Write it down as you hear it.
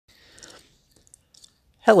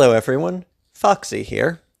Hello everyone, Foxy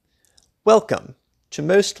here. Welcome to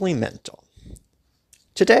Mostly Mental.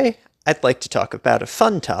 Today, I'd like to talk about a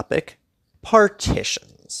fun topic,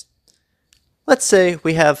 partitions. Let's say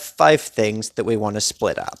we have 5 things that we want to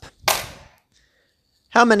split up.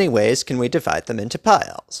 How many ways can we divide them into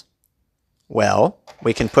piles? Well,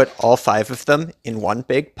 we can put all 5 of them in one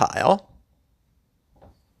big pile,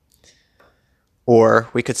 or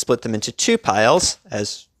we could split them into 2 piles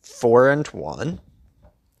as 4 and 1,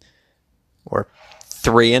 or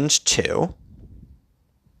 3 and 2.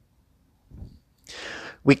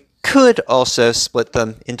 We could also split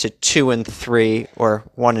them into 2 and 3 or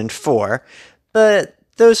 1 and 4, but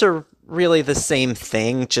those are really the same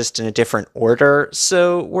thing, just in a different order,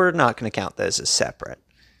 so we're not going to count those as separate.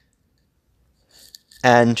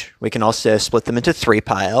 And we can also split them into 3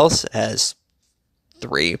 piles as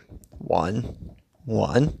 3, 1,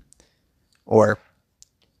 1, or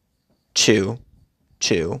 2,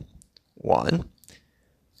 2, 1.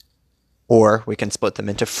 Or we can split them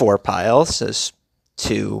into 4 piles as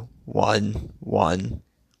 2, 1, 1,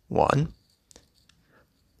 1.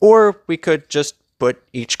 Or we could just put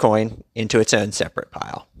each coin into its own separate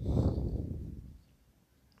pile.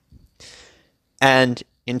 And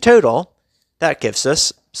in total, that gives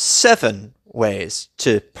us 7 ways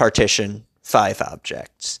to partition 5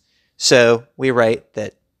 objects. So we write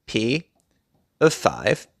that P of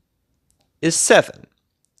 5 is 7.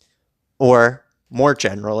 Or, more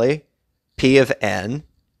generally, P of n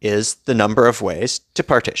is the number of ways to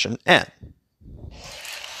partition n.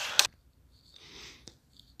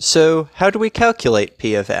 So how do we calculate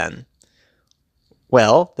P of n?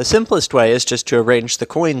 Well, the simplest way is just to arrange the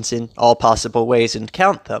coins in all possible ways and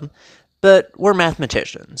count them, but we're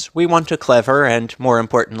mathematicians. We want a clever and, more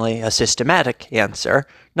importantly, a systematic answer,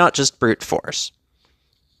 not just brute force.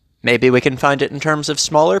 Maybe we can find it in terms of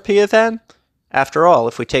smaller P of n? After all,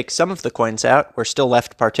 if we take some of the coins out, we're still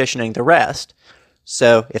left partitioning the rest.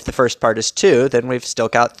 So if the first part is 2, then we've still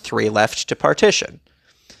got 3 left to partition.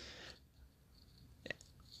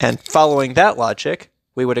 And following that logic,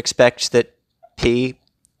 we would expect that P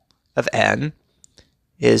of n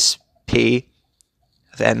is P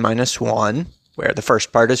of n minus 1, where the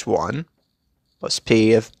first part is 1, plus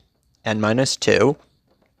P of n minus 2,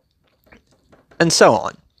 and so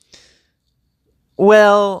on.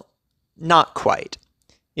 Well, not quite.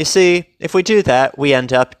 You see, if we do that, we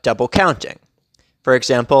end up double counting. For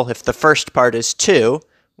example, if the first part is 2,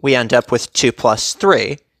 we end up with 2 plus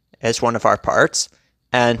 3 as one of our parts,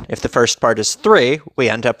 and if the first part is 3, we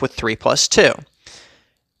end up with 3 plus 2.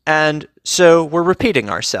 And so we're repeating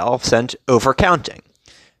ourselves and overcounting.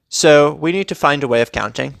 So we need to find a way of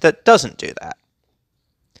counting that doesn't do that.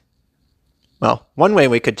 Well, one way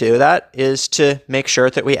we could do that is to make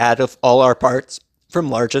sure that we add all our parts from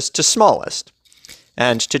largest to smallest.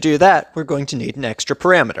 And to do that, we're going to need an extra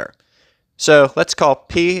parameter. So let's call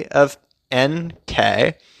P of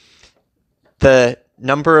nk the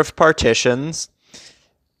number of partitions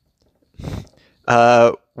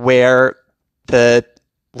where the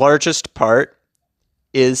largest part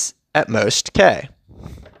is at most k.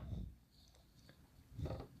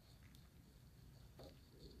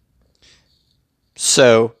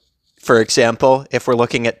 So, for example, if we're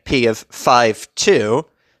looking at P of 5, 2,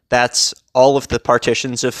 that's all of the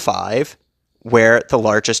partitions of 5 where the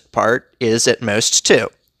largest part is at most 2,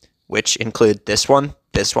 which include this one,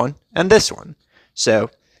 and this one. So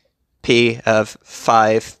P of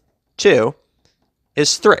 5, 2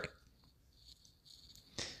 is 3.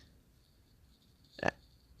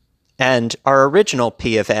 And our original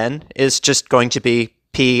P of n is just going to be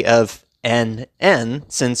P of n,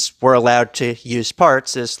 since we're allowed to use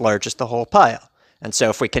parts as large as the whole pile. And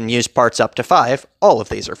so if we can use parts up to 5, all of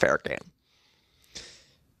these are fair game.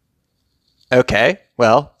 Okay,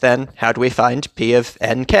 well, then how do we find P of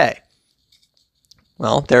nk?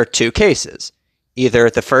 Well, there are 2 cases.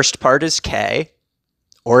 Either the first part is k,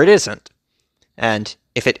 or it isn't. And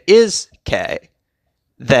if it is k,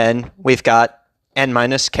 then we've got n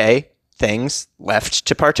minus k things left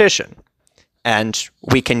to partition. And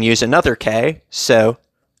we can use another k, so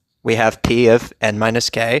we have P of n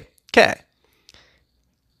minus k, k.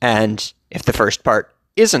 And if the first part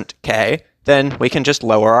isn't k, then we can just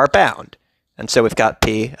lower our bound. And so we've got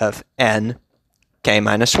P of n k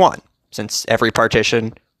minus 1, since every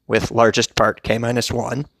partition with largest part k minus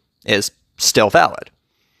 1 is still valid.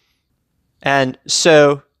 And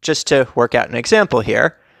so just to work out an example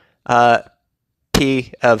here,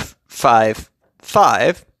 P of 5,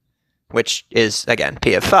 5, which is, again,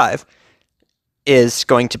 P of 5, is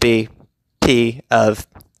going to be P of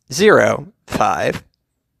 0, 5,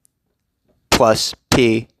 plus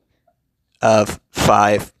P of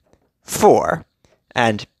 5, 4.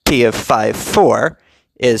 And P of 5, 4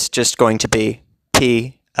 is just going to be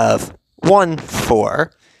P of 1,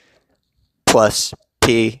 4 plus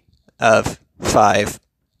P of 5,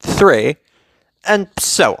 3, and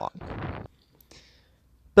so on.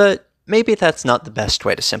 But maybe that's not the best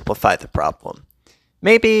way to simplify the problem.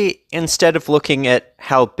 Maybe instead of looking at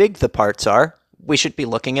how big the parts are, we should be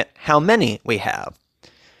looking at how many we have.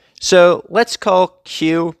 So let's call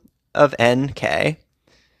Q of nk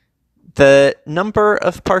the number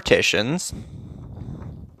of partitions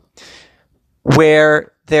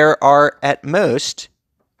where there are at most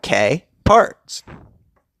k parts.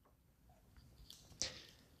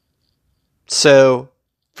 So,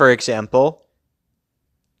 for example,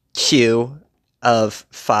 Q of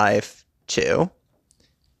 5, 2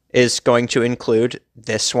 is going to include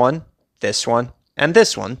this one, and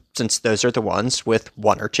this one, since those are the ones with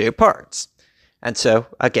 1 or 2 parts. And so,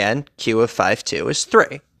 again, Q of 5, 2 is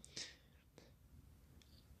 3.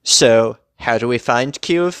 So, how do we find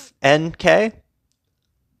Q of nk?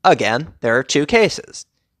 Again, there are 2 cases.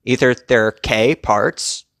 Either there are k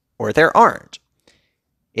parts or there aren't.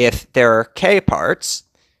 If there are k parts,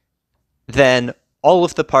 then all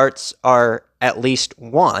of the parts are at least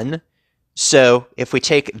 1. So if we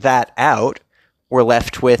take that out, we're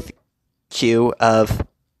left with Q of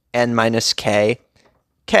n minus k,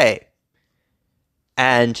 k.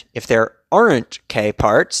 And if there aren't k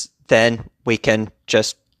parts, then we can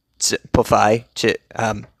just simplify to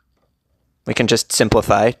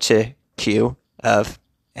Q of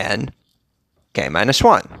n k minus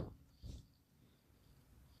 1.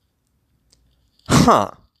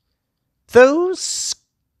 Those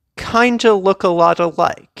kinda look a lot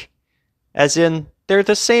alike. As in, they're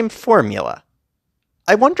the same formula.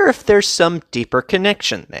 I wonder if there's some deeper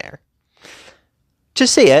connection there. To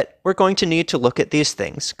see it, we're going to need to look at these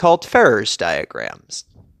things called Ferrer's diagrams.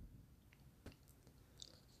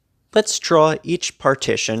 Let's draw each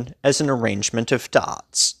partition as an arrangement of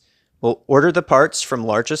dots. We'll order the parts from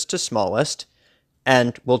largest to smallest,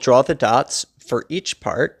 and we'll draw the dots for each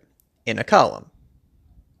part in a column.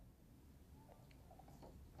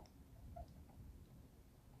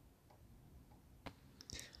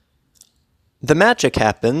 The magic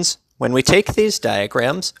happens when we take these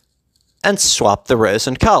diagrams and swap the rows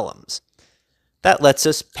and columns. That lets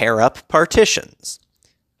us pair up partitions.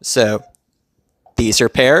 So these are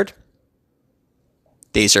paired,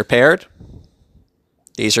 these are paired,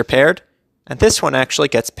 these are paired, and this one actually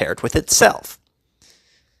gets paired with itself.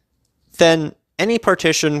 Then any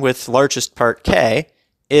partition with largest part k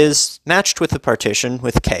is matched with the partition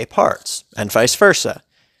with k parts, and vice versa.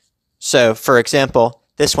 So, for example,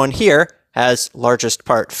 this one here has largest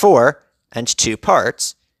part 4 and 2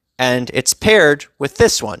 parts, and it's paired with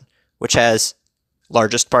this one, which has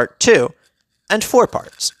largest part 2 and 4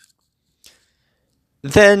 parts.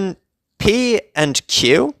 Then P and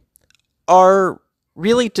Q are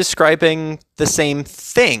really describing the same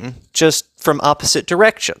thing, just from opposite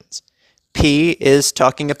directions. P is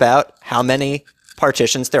talking about how many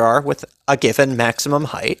partitions there are with a given maximum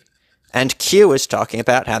height, and Q is talking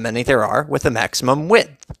about how many there are with a maximum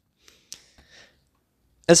width.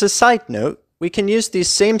 As a side note, we can use these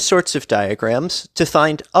same sorts of diagrams to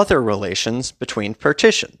find other relations between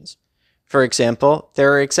partitions. For example,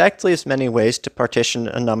 there are exactly as many ways to partition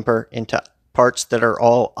a number into parts that are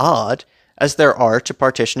all odd as there are to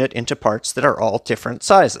partition it into parts that are all different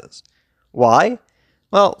sizes. Why?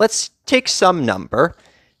 Well, let's take some number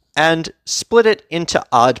and split it into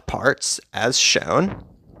odd parts, as shown.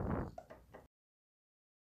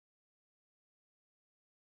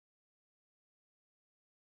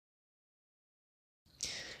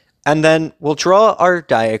 And then we'll draw our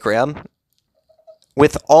diagram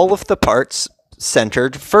with all of the parts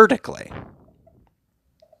centered vertically.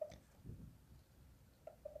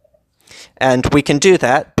 And we can do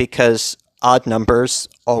that because odd numbers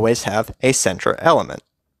always have a center element.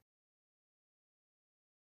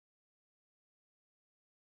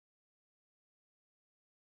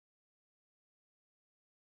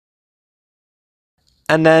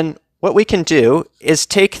 And then what we can do is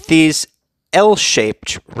take these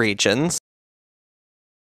L-shaped regions,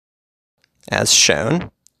 as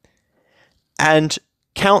shown, and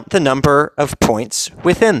count the number of points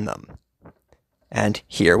within them. And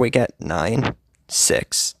here we get 9,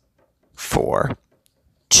 6, 4,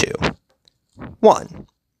 2, 1.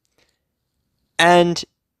 And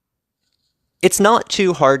it's not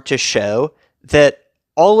too hard to show that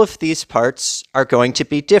all of these parts are going to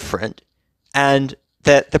be different, and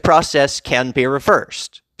that the process can be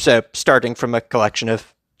reversed. So starting from a collection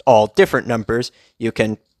of all different numbers, you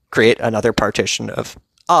can create another partition of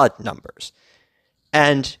odd numbers.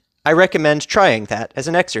 And I recommend trying that as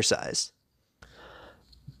an exercise.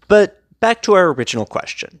 But back to our original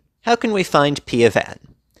question. How can we find p of n?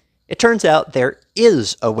 It turns out there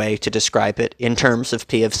is a way to describe it in terms of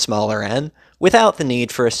p of smaller n without the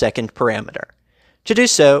need for a second parameter. To do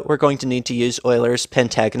so, we're going to need to use Euler's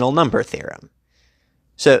pentagonal number theorem.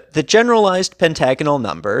 So the generalized pentagonal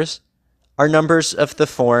numbers are numbers of the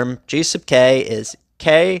form g sub k is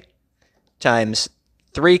k times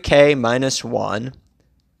 3k minus 1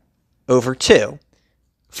 over 2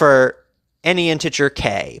 for any integer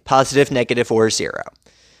k, positive, negative, or 0.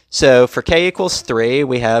 So for k equals 3,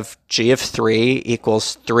 we have g of 3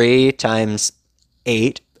 equals 3 times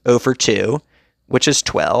 8 over 2, which is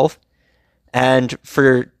 12. And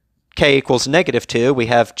for k equals negative 2, we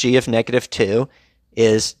have g of negative 2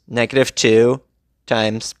 is negative 2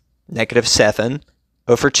 times negative 7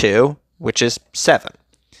 over 2, which is 7.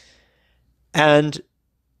 And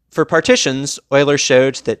for partitions, Euler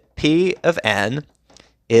showed that p of n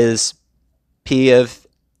is p of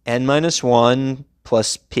n minus 1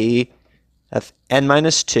 plus p of n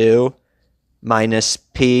minus 2 minus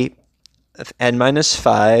p of n minus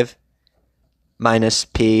 5 minus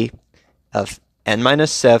p of n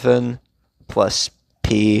minus 7 plus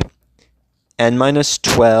p n minus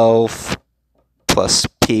 12 plus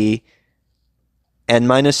p n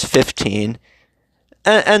minus 15,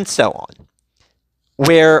 and so on,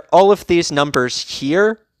 where all of these numbers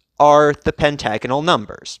here are the pentagonal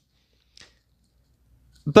numbers.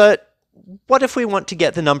 But what if we want to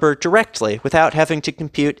get the number directly without having to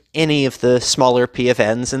compute any of the smaller p of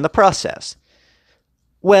n's in the process?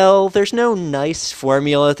 Well, there's no nice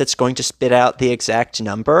formula that's going to spit out the exact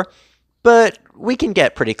number, but we can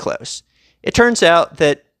get pretty close. It turns out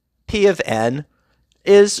that p of n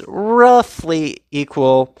is roughly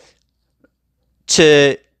equal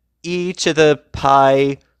to e to the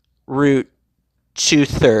pi root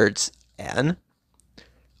 2/3 n,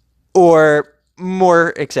 or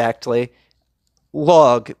more exactly,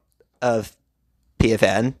 log of p of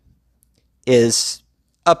n is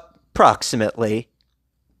approximately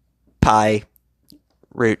pi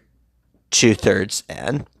root 2/3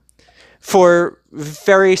 n, for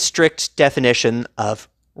very strict definition of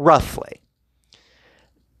roughly.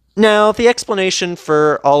 Now, the explanation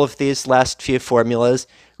for all of these last few formulas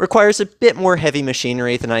requires a bit more heavy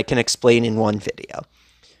machinery than I can explain in one video.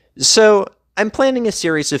 So I'm planning a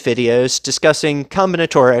series of videos discussing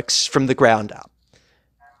combinatorics from the ground up.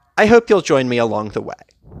 I hope you'll join me along the way.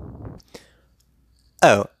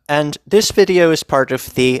 Oh, and this video is part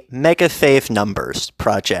of the Mega Fave Numbers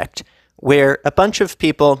project, where a bunch of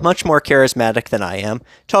people much more charismatic than I am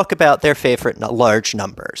talk about their favorite large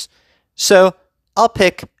numbers. So I'll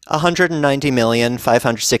pick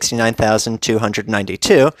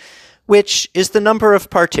 190,569,292, which is the number of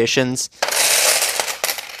partitions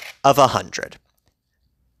of 100.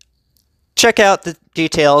 Check out the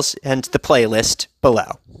details and the playlist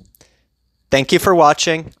below. Thank you for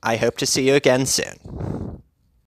watching. I hope to see you again soon.